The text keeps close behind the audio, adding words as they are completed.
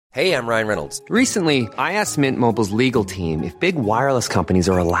Hey, I'm Ryan Reynolds. Recently, I asked Mint Mobile's legal team if big wireless companies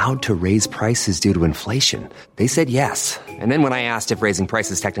are allowed to raise prices due to inflation. They said yes. And then when I asked if raising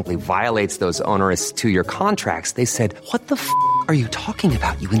prices technically violates those onerous two-year contracts, they said, "What the f*** are you talking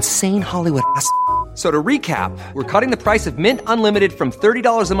about, you insane Hollywood ass?" So to recap, we're cutting the price of Mint Unlimited from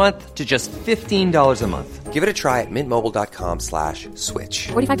 $30 a month to just $15 a month. Give it a try at mintmobile.com/switch.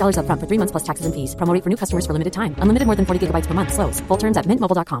 $45 up front for 3 months plus taxes and fees. Promo rate for new customers for limited time. Unlimited more than 40 gigabytes per month. Slows full terms at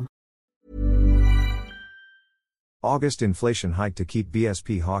mintmobile.com. August inflation hike to keep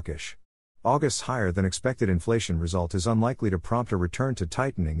BSP hawkish. August's higher than expected inflation result is unlikely to prompt a return to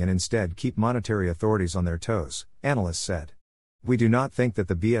tightening and instead keep monetary authorities on their toes, analysts said. We do not think that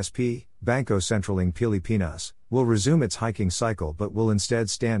the BSP, Banco Central ng Pilipinas, will resume its hiking cycle but will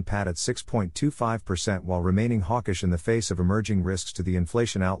instead stand pat at 6.25% while remaining hawkish in the face of emerging risks to the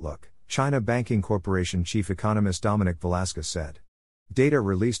inflation outlook, China Banking Corporation chief economist Dominic Velasquez said. Data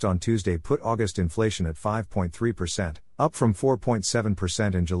released on Tuesday put August inflation at 5.3%, up from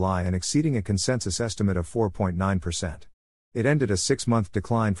 4.7% in July and exceeding a consensus estimate of 4.9%. It ended a 6-month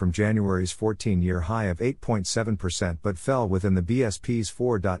decline from January's 14-year high of 8.7% but fell within the BSP's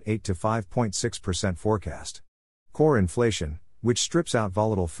 4.8 to 5.6% forecast. Core inflation, which strips out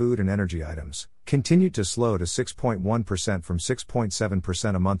volatile food and energy items, continued to slow to 6.1% from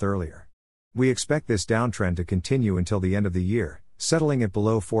 6.7% a month earlier. We expect this downtrend to continue until the end of the year, settling at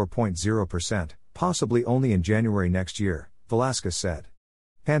below 4.0%, possibly only in January next year, Velasquez said.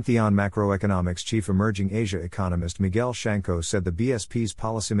 Pantheon Macroeconomics chief emerging Asia economist Miguel Shanko said the BSP's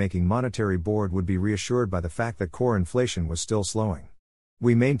policymaking monetary board would be reassured by the fact that core inflation was still slowing.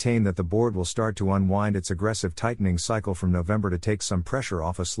 We maintain that the board will start to unwind its aggressive tightening cycle from November to take some pressure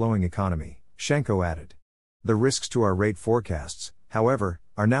off a slowing economy, Shanko added. The risks to our rate forecasts, however,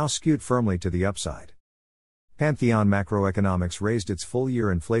 are now skewed firmly to the upside. Pantheon Macroeconomics raised its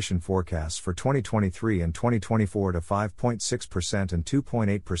full-year inflation forecasts for 2023 and 2024 to 5.6% and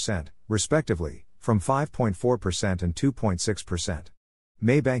 2.8%, respectively, from 5.4% and 2.6%.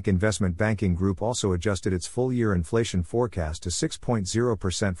 Maybank Investment Banking Group also adjusted its full-year inflation forecast to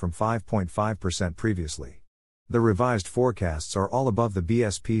 6.0% from 5.5% previously. The revised forecasts are all above the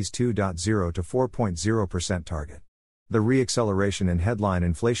BSP's 2.0 to 4.0% target. The re-acceleration in headline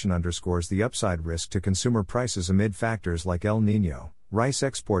inflation underscores the upside risk to consumer prices amid factors like El Niño, rice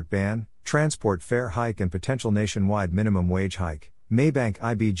export ban, transport fare hike and potential nationwide minimum wage hike, Maybank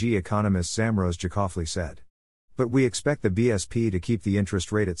IBG economist Zamrose Jakofli said. But we expect the BSP to keep the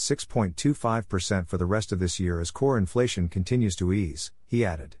interest rate at 6.25% for the rest of this year as core inflation continues to ease, he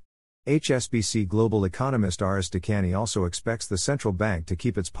added. HSBC global economist Aris Dakani also expects the central bank to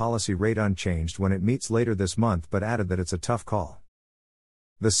keep its policy rate unchanged when it meets later this month but added that it's a tough call.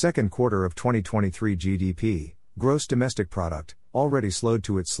 The second quarter of 2023 GDP, gross domestic product, already slowed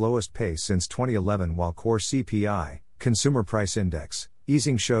to its slowest pace since 2011 while core CPI, consumer price index,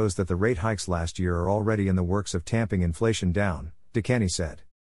 easing shows that the rate hikes last year are already in the works of tamping inflation down, Dakani said.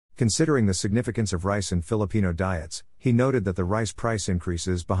 Considering the significance of rice in Filipino diets, he noted that the rice price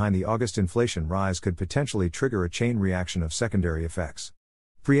increases behind the August inflation rise could potentially trigger a chain reaction of secondary effects.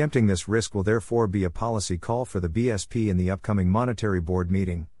 Preempting this risk will therefore be a policy call for the BSP in the upcoming Monetary Board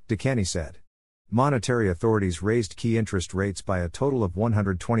meeting, Dakani said. Monetary authorities raised key interest rates by a total of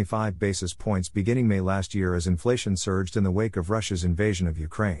 125 basis points beginning May last year as inflation surged in the wake of Russia's invasion of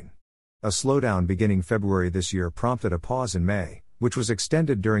Ukraine. A slowdown beginning February this year prompted a pause in May, which was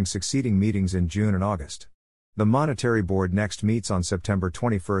extended during succeeding meetings in June and August. The Monetary Board next meets on September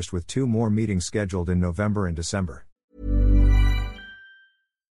 21 with 2 more meetings scheduled in November and December.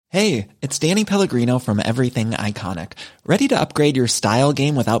 Hey, it's Danny Pellegrino from Everything Iconic. Ready to upgrade your style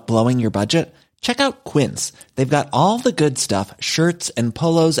game without blowing your budget? Check out Quince. They've got all the good stuff, shirts and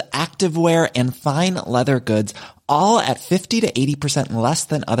polos, activewear, and fine leather goods, all at 50 to 80% less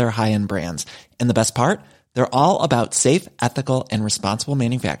than other high-end brands. And the best part? They're all about safe, ethical, and responsible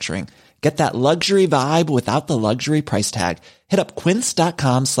manufacturing. Get that luxury vibe without the luxury price tag. Hit up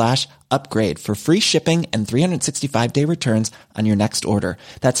quince.com/upgrade for free shipping and 365-day returns on your next order.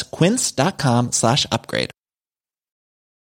 That's quince.com/upgrade.